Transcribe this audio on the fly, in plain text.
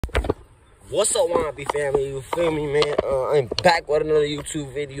What's up, Wannabe family? You feel me, man? I'm back with another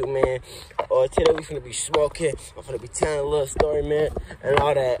YouTube video, man. Today we finna be smoking. I'm finna be telling a little story, man, and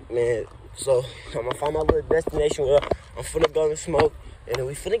all that, man. So I'm gonna find my little destination where I'm finna go and smoke, and then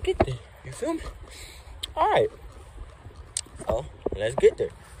we finna get there. You feel me? All right. So let's get there.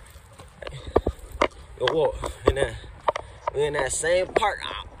 Yo, what? We in that same park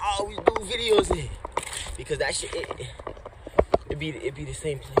I always do videos in, because that shit it be the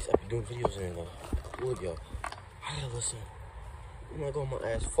same place I be doing videos in though. Look, yo, I gotta listen. I'm gonna go on my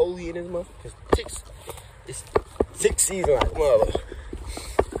ass Foley in this motherfucker, cause it's tick season like mother.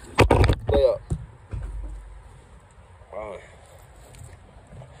 But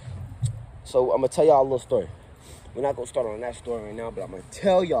so I'm gonna tell y'all a little story. We're not gonna start on that story right now, but I'm gonna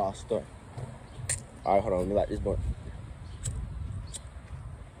tell y'all a story. All right, hold on, let me light this blunt.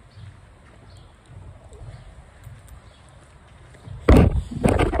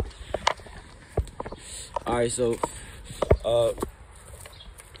 All right, so we're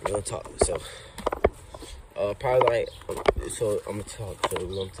gonna talk. So probably like, so I'm gonna talk. So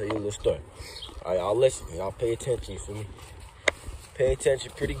we're gonna tell you a little story. All right, y'all listen. Y'all pay attention. You feel me? Pay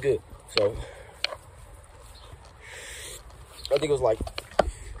attention, pretty good. So I think it was like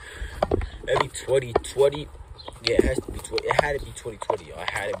maybe 2020. Yeah, it has to be 20. It had to be 2020. Y'all. It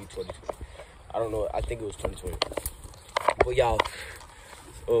had to be 2020. I don't know. I think it was 2020. But y'all,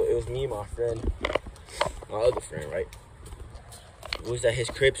 it was me and my friend. My other friend, right? We was at his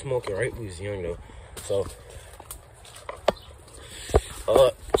crib smoking, right? We was young though. So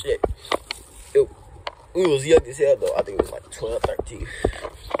shit. We was young as hell though. I think it was like 12, 13.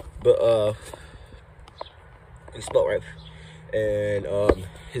 But we smoked, right? And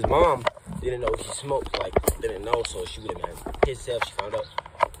his mom didn't know he smoked, like didn't know, so she would have been pissed herself. She found out.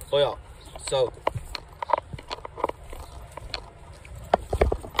 Oh y'all. So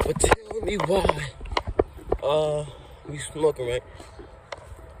but tell me why. We smoking, right?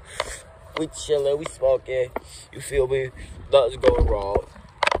 We chilling, we smoking. You feel me? Nothing's going wrong.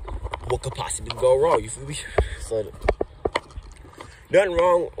 What could possibly go wrong? You feel me? So nothing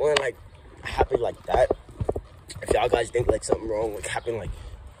wrong when like happen like that. If y'all guys think like something wrong like happened, like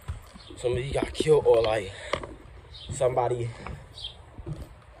somebody got killed or like somebody.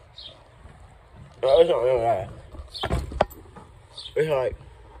 No, it's not really that. It's like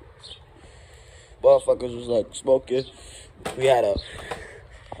motherfuckers was like smoking. We had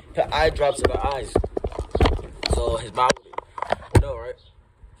eye drops in our eyes. So his mom would know, right?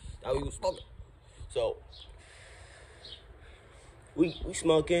 Now we was smoking. So we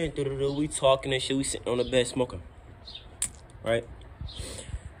smoking, we talking and shit. We sitting on the bed smoking, right?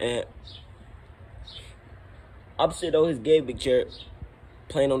 And I'm sitting on his gaming chair,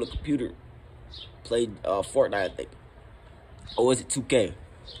 playing on the computer. Played Fortnite, I think. Or was it 2K?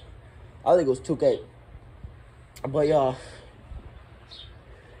 I think it was 2K. But y'all,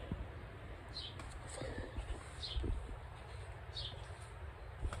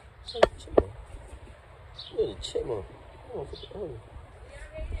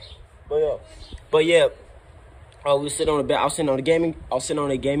 but yeah, we was sitting on the bed. I was sitting on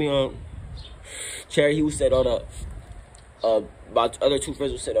the gaming. Chair. He was sitting on the my other two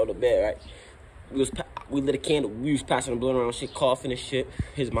friends were sitting on the bed, right? We lit a candle. We was passing the blunt around, shit, coughing and shit.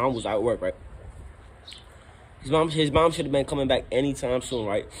 His mom was at work, right? His mom should have been coming back anytime soon,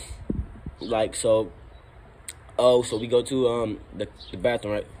 right? Like, so we go to the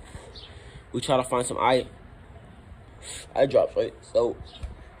bathroom, right? We try to find some eye drops, right? So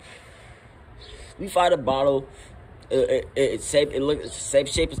we find a bottle. It's the same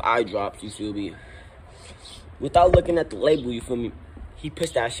shape as eye drops. You feel me? Without looking at the label, you feel me? He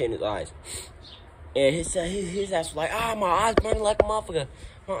pushed that shit in his eyes. And his ass was like, my eyes burning like a motherfucker.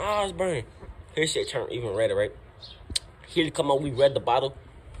 My eyes burning. His shit turned even redder, right? Here to come out, we read the bottle.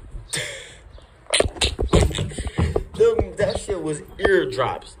 That shit was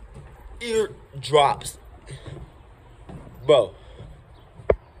eardrops. Eardrops. Bro.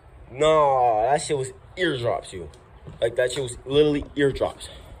 No, that shit was eardrops, you. Like, that shit was literally eardrops.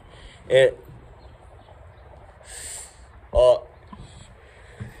 And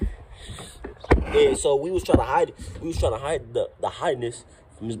yeah, so we was trying to hide. We was trying to hide the highness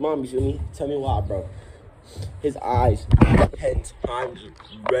from his mom. You feel me? Tell me why, bro. His eyes 10 times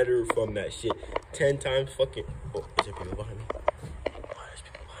redder from that shit. 10 times fucking. Oh, is there people behind me? Oh, there's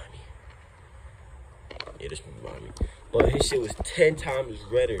people behind me. Yeah, there's people behind me. But his shit was 10 times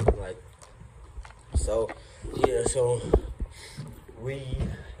redder. Like, so yeah. So we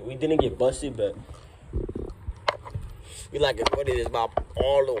didn't get busted, but we like avoided his mouth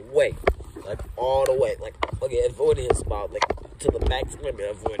all the way. Like all the way. Like okay, avoided his mouth like to the max limit,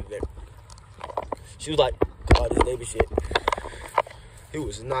 avoided it. She was like, oh, this baby shit. He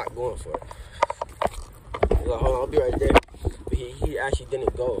was not going for it. He was like, hold on, I'll be right there. But he actually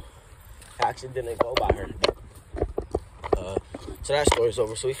didn't go. He actually didn't go by her. So that story's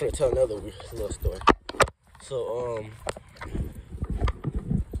over. So we finna tell another little story. So,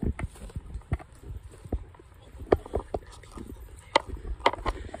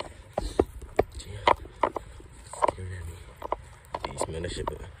 man, that shit,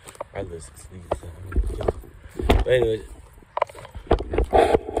 I listen to sleep. But anyways,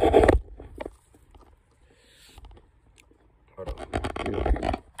 hold on.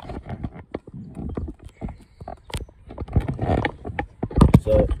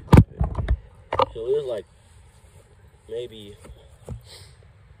 So it was like maybe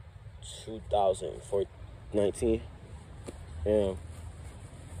 2019, and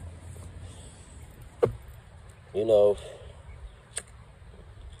you know,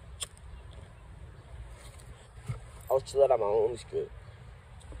 I was chilling at my homie's crib.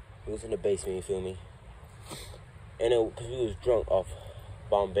 We was in the basement, you feel me? And then, cause we was drunk off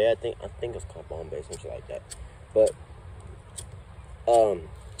Bombay, I think it's called Bombay, something like that. But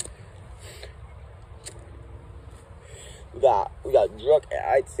we got drunk at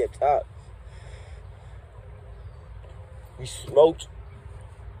I tip top. We smoked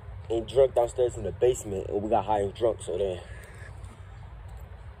and drunk downstairs in the basement, and we got high and drunk. So then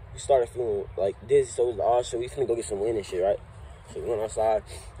we started feeling like this. So it was like, oh shit, we finna go get some wind and shit, right? So we went outside.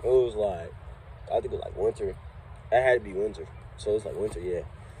 It was like, I think it was like winter. It had to be winter. So it was like winter, yeah.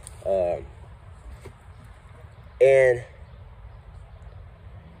 And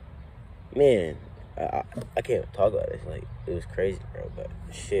man, I can't talk about this. Like, it was crazy, bro. But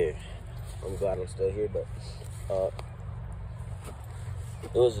shit, I'm glad I'm still here. But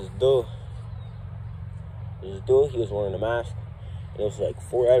it was this dude. He was wearing a mask. And it was like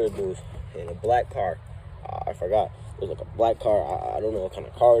 4 other dudes in a black car. I forgot. It was like a black car. I don't know what kind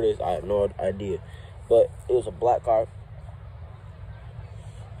of car it is. I have no idea. But it was a black car.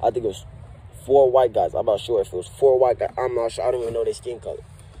 I think it was 4 white guys. I'm not sure if it was 4 white guys. I'm not sure. I don't even know their skin color.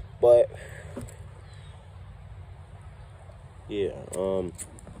 But yeah,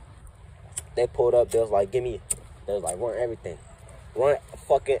 they pulled up. They was like, give me. They was like, run everything. Run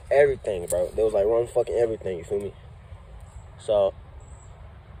fucking everything, bro. They was like, run fucking everything. You feel me? So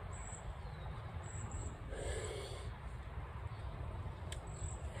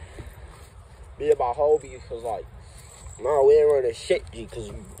me and my homie was like, no, we ain't running shit, G,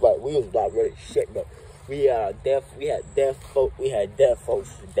 cause like we was not running shit, bro. We had deaf folks,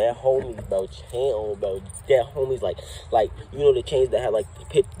 dead homies, bro, chain on, bro, dead homies, like you know the chains that had like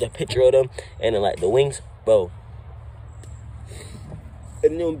the picture of them and then like the wings, bro.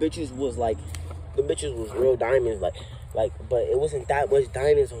 And them bitches was like, the bitches was real diamonds, like, but it wasn't that much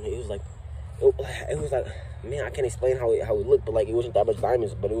diamonds on it. It was like, man, I can't explain how it looked, but like it wasn't that much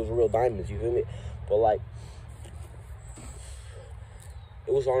diamonds, but it was real diamonds. You feel me? But like,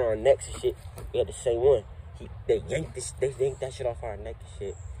 it was on our necks and shit. We had the same one. They yanked that shit off our neck and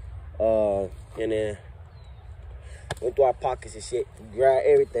shit. And then went through our pockets and shit, grabbed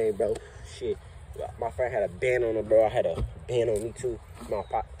everything, bro. Shit. My friend had a band on him, bro. I had a band on me too. No,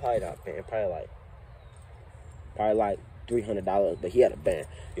 probably not a band. Probably like $300, but he had a band.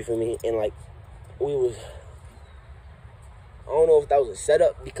 You feel me? And like, I don't know if that was a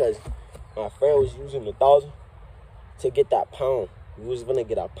setup because my friend was using the 1,000 to get that pound. We was gonna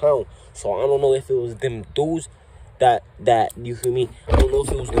get a pound. So I don't know if it was them dudes that you feel me? I don't know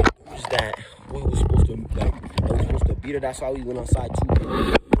if it was the dudes that we was supposed to beat her. That's why we went outside too. We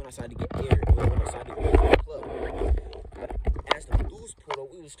went outside to get air. We went outside to go to the club. But as the dudes pulled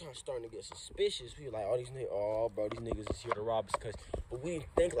up, we was kind of starting to get suspicious. We were like, bro, these niggas is here to rob us. But we didn't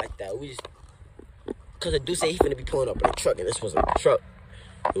think like that. We just, cause the dude said he finna be pulling up in a truck, and this wasn't a truck.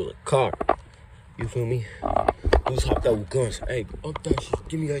 It was a car. You feel me? We was hopped out with guns. Hey, up that shit.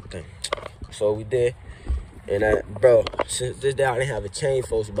 Give me that thing. So we did. And bro, since this day I didn't have a chain,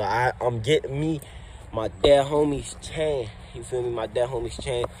 folks, but I'm getting me my dad homie's chain. You feel me? My dad homie's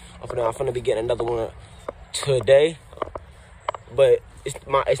chain. I'm finna be getting another one today. But it's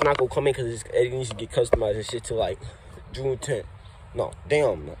not gonna come in because it needs to get customized and shit to like June 10th. No,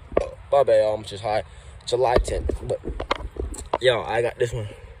 damn. My bad, I'm just high. July 10th. But yo, I got this one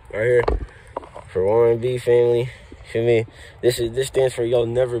right here for Warren B family. You feel me? This stands for You'll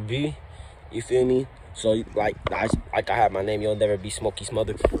Never Be. You feel me? So like I have my name, You'll Never Be Smokey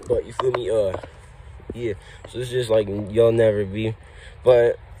Smother. But you feel me? Yeah. So this is just like You'll Never Be.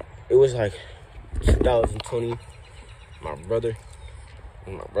 But it was like 2020. My brother.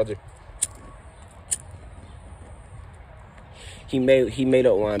 he made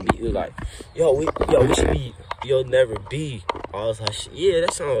up YNB. He was like, we should be You'll Never Be. I was like, yeah,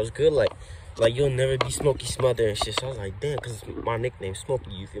 that sounds good. Like You'll Never Be Smokey Smother and shit. So I was like, damn, because my nickname's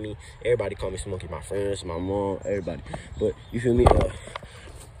Smokey, you feel me? Everybody call me Smokey, my friends, my mom, everybody. But, you feel me?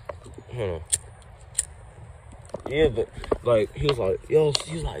 Hold on. Yeah, but, like, he was like, yo,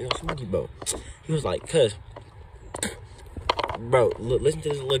 Smokey, bro. He was like, cuz, bro, look, listen to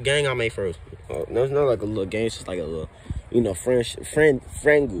this little gang I made first. No, it's not like a little gang, it's just like a little, you know, friend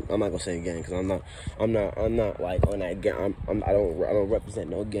group. I'm not gonna say gang because I'm not like on that gang. I don't represent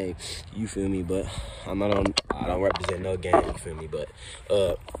no gang. You feel me? But I don't represent no gang. You feel me? But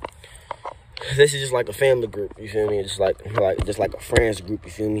this is just like a family group. You feel me? Just like a friends group.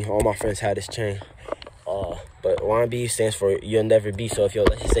 You feel me? All my friends had this chain. But YNB stands for You'll Never Be. So if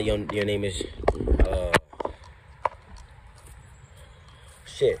let's just say your name is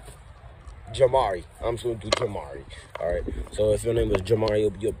Jamari. I'm just gonna do Jamari. Alright. So if your name was Jamari,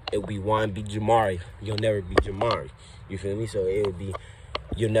 it'll be YNB Jamari. You'll Never Be Jamari. You feel me? So it would be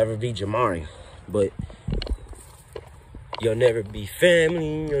You'll Never Be Jamari. But you'll never be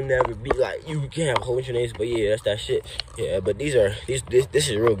family. You'll never be like, you can have a whole bunch of names, but yeah, that's that shit. Yeah, but this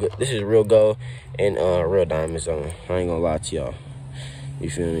is real good. This is real gold and real diamonds on. I ain't gonna lie to y'all. You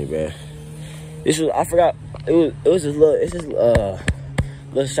feel me, bro? This was, I forgot. It was this little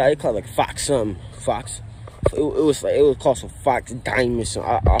shot called like Fox something. Fox. It was called some Fox Diamonds.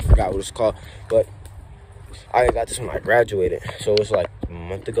 I forgot what it's called, but I got this when I graduated. So it was like a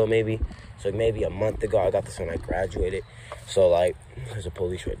month ago, maybe. So maybe a month ago, I got this when I graduated. So like, there's a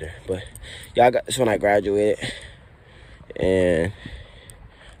police right there. But yeah, I got this when I graduated, and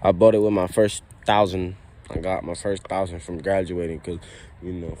I bought it with my first 1,000. I got my first 1,000 from graduating because,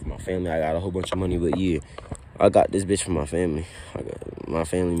 you know, for my family, I got a whole bunch of money. But yeah, I got this bitch for my family. I got my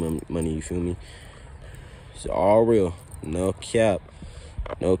family money, you feel me? It's all real. No cap.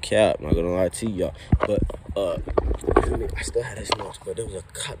 No cap. Not gonna lie to y'all. But, you feel me? I still had this noise, but there was a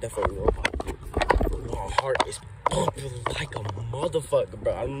cop that for me. My heart is pumping like a motherfucker,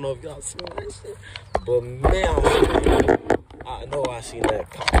 bro. I don't know if y'all seen that shit. But, man, I know I seen that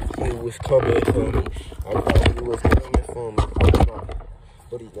cop. He was coming for me. I thought he was coming for me.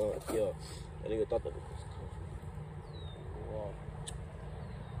 But he's not. Yo, I didn't even thought that was coming. Wow.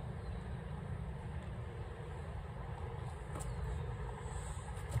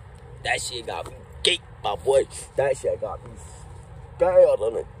 That shit got me geeked, my boy. That shit got me scared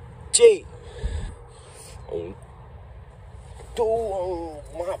on the G.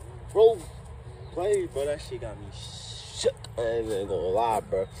 My bro. Play, bro. That shit got me shook. I ain't even gonna lie,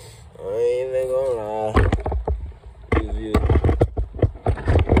 bro. I ain't even gonna lie.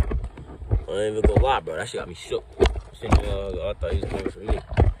 I ain't even gonna lie, bro. That shit got me shook. I thought he was coming for me.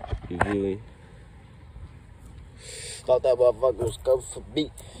 You feel me? Thought that motherfucker was coming for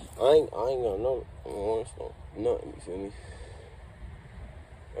me. I ain't got no orange, nothing, you feel me?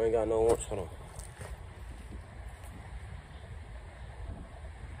 I ain't got no orange, hold on.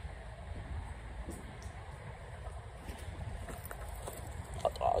 I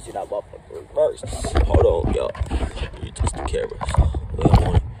thought I see that motherfucker reverse. Hold on, y'all. You touch the camera. Wait a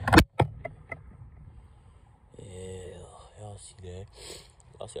minute. Yeah, y'all see that?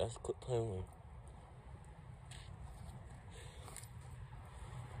 Y'all see that's a quick playing one.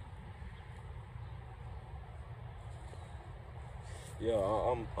 Yeah,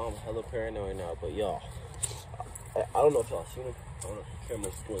 I'm hella paranoid now, but y'all, I don't know if y'all seen him. I don't know if the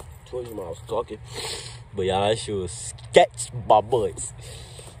camera's going towards him when I was talking, but y'all, that shit was sketch, my boys.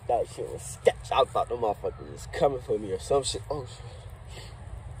 That shit was sketch. I thought the motherfucker was coming for me or some shit. Oh shit.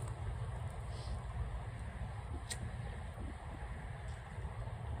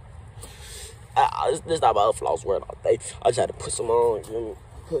 This not my outfit I was wearing all day. I just had to put some on, you feel me?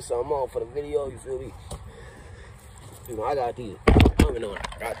 Put something on for the video, you feel me? You know, I got these. I don't even know what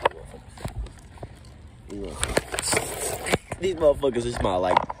I got these motherfuckers. You know, these motherfuckers is my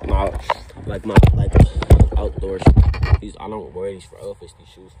outdoor shoes. I don't wear these for office, these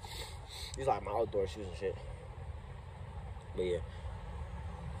shoes. These like my outdoor shoes and shit. But yeah.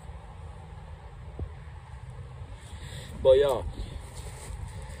 But y'all,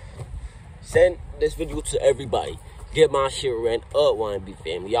 send this video to everybody. Get my shit ran up, YNB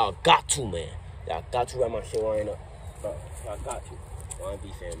family. Y'all got to, man. Y'all got to run my shit ran up. Bro, y'all got to.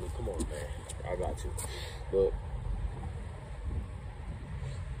 YNB family, come on, man. Y'all got to. But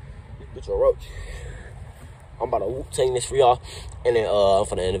this bitch a roach. I'm about to Wu-Tang this for y'all, and then I'm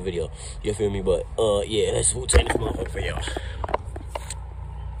finna end the video. You feel me? But yeah, let's Wu-Tang this motherfucker for y'all.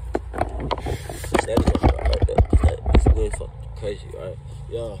 It's really fucking crazy, alright?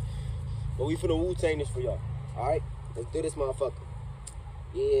 Yeah. But we finna Wu-Tang this for y'all. Alright? Let's do this, motherfucker.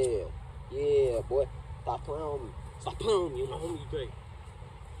 Yeah. Yeah, boy. Stop playing on me. Stop playing on me. You know, homie, you great.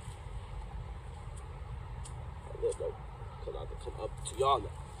 Look, bro. Cause I have to come up to y'all now.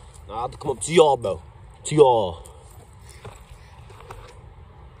 Now I have to come up to y'all, bro. To y'all.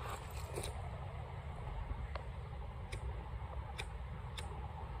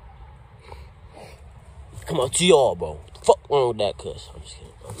 Come on to y'all, bro. What the fuck wrong with that, cuz? I'm just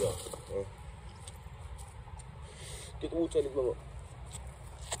kidding. Oh, yeah. Get the Wu-Tang mama.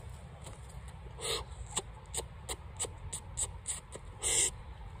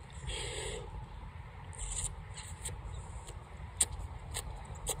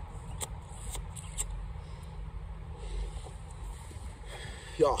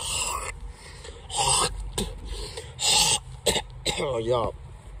 Y'all. Oh, y'all.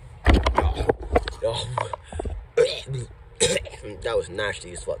 That was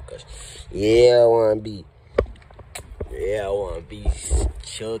nasty as fuck, cuz. Yeah, I wanna be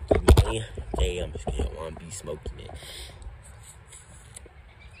chunky, man. Hey, I'm just kidding. I wanna be smoky, man.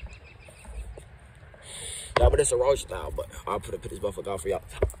 Yeah, but it's a roach style, but I'll put this motherfucker out for y'all.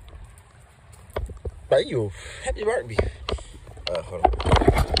 Thank you. Happy birthday. Hold on.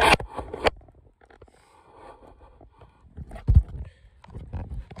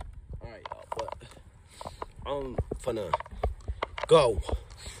 Alright, y'all, but I'm finna go.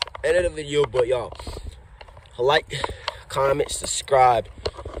 End of the video, but y'all, like, comment, subscribe,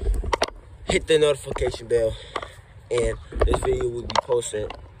 hit the notification bell, and this video will be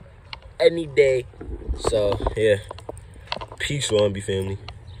posted any day. So, yeah. Peace, Wambi family.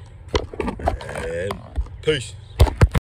 And peace.